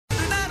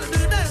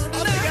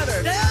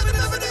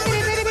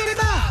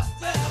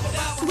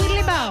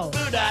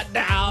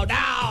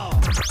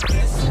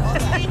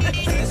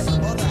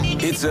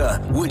It's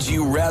a Would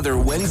You Rather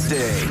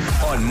Wednesday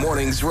on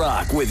Mornings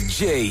Rock with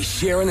Jay,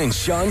 Sharon, and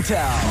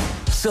Chantal.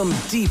 Some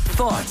deep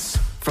thoughts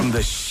from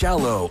the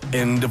shallow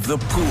end of the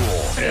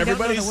pool.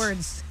 Everybody's don't know the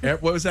words.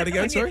 What was that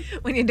again? Sorry?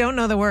 When you don't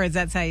know the words,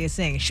 that's how you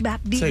sing.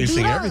 That's how you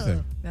sing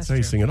everything. That's how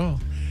you sing it all.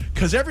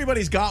 Because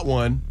everybody's got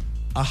one,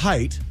 a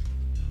height.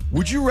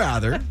 Would you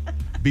rather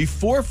be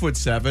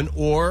 4'7"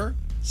 or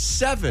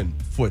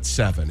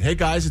 7'7"? Hey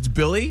guys, it's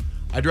Billy.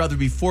 I'd rather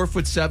be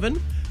 4'7".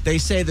 They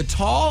say the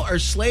tall are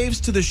slaves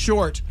to the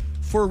short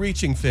for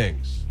reaching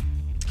things.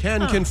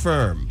 Can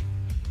confirm.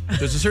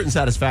 There's a certain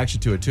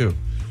satisfaction to it too.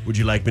 Would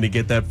you like me to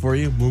get that for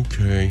you?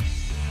 Okay.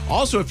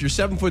 Also, if you're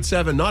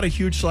 7'7", not a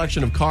huge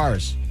selection of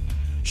cars.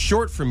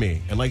 Short for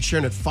me. And like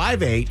Sharon at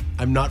 5'8",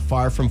 I'm not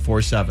far from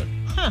 4'7".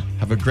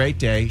 Have a great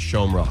day.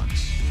 Show 'em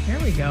rocks. There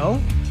we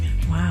go.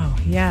 Wow.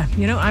 Yeah.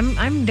 You know,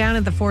 I'm down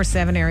at the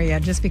 4'7" area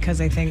just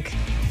because I think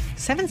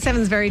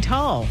 7'7" is very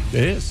tall.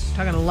 It is.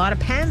 Talking a lot of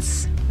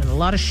pants and a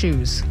lot of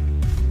shoes.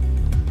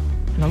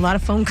 And a lot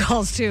of phone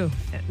calls, too.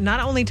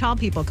 Not only tall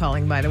people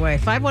calling, by the way.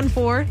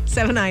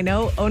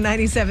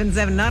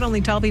 514-790-0977. Not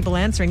only tall people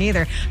answering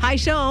either. Hi,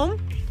 Shom.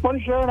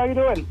 Morning, Sharon. How you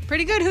doing?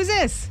 Pretty good. Who's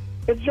this?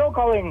 It's Joe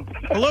calling.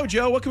 Hello,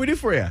 Joe. What can we do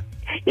for you?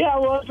 Yeah,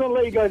 well, I just want to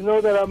let you guys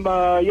know that I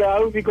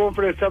would be going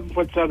for the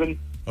 7'7".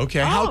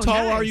 Okay. How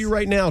tall are you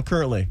right now,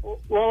 currently?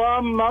 Well,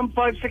 I'm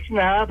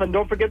 5'6.5", and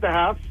don't forget the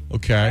half.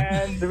 Okay.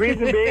 And the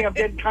reason being, I'm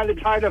getting kind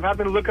of tired of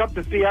having to look up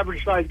to see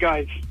average size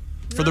guys.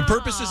 For the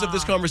purposes of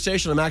this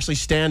conversation, I'm actually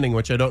standing,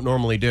 which I don't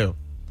normally do.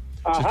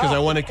 Just because I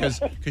want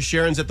to, because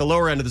Sharon's at the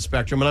lower end of the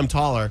spectrum, and I'm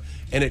taller,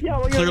 and it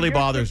clearly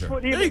bothers her.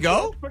 There you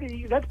go.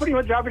 That's pretty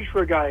much average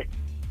for a guy.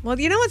 Well,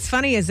 you know what's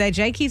funny is that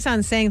Jay keeps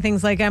on saying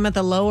things like I'm at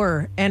the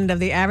lower end of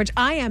the average.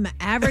 I am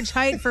average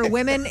height for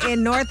women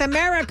in North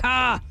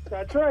America.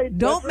 That's right.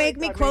 Don't make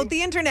me quote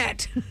the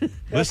internet.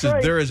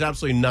 Listen, there is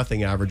absolutely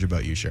nothing average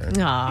about you, Sharon.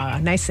 Aw,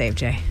 nice save,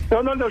 Jay.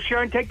 No,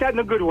 Sharon, take that in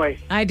a good way.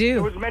 I do.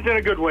 It was meant in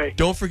a good way.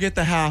 Don't forget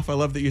the half. I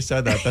love that you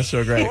said that. That's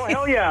so great. Oh,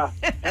 hell yeah.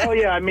 Hell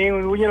yeah. I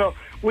mean, we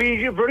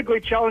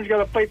vertically challenged, got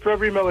to fight for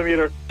every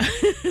millimeter.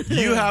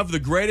 You have the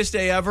greatest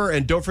day ever,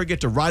 and don't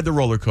forget to ride the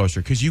roller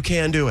coaster, because you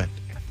can do it.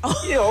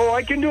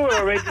 I can do it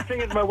already. The thing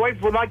is, my wife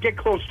will not get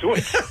close to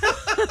it.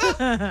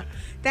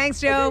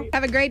 Thanks, Joe. Okay.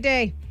 Have a great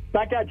day.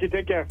 Back at you.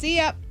 Take care. See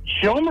ya.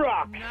 Show 'em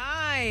rock.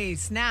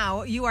 Nice.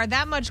 Now, you are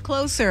that much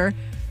closer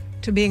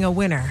to being a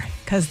winner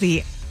because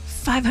the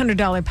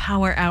 $500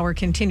 Power Hour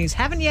continues.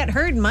 Haven't yet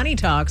heard Money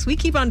Talks. We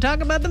keep on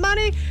talking about the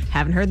money.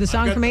 Haven't heard the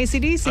song from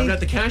AC/DC. I've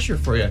got the cashier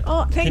for you.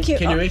 Oh, thank you.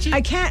 Can you reach it?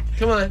 I can't.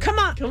 Come on. Come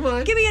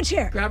on. Give me a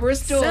chair. Grab her a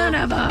stool. Son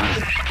of a...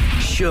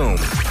 Show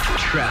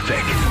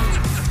traffic.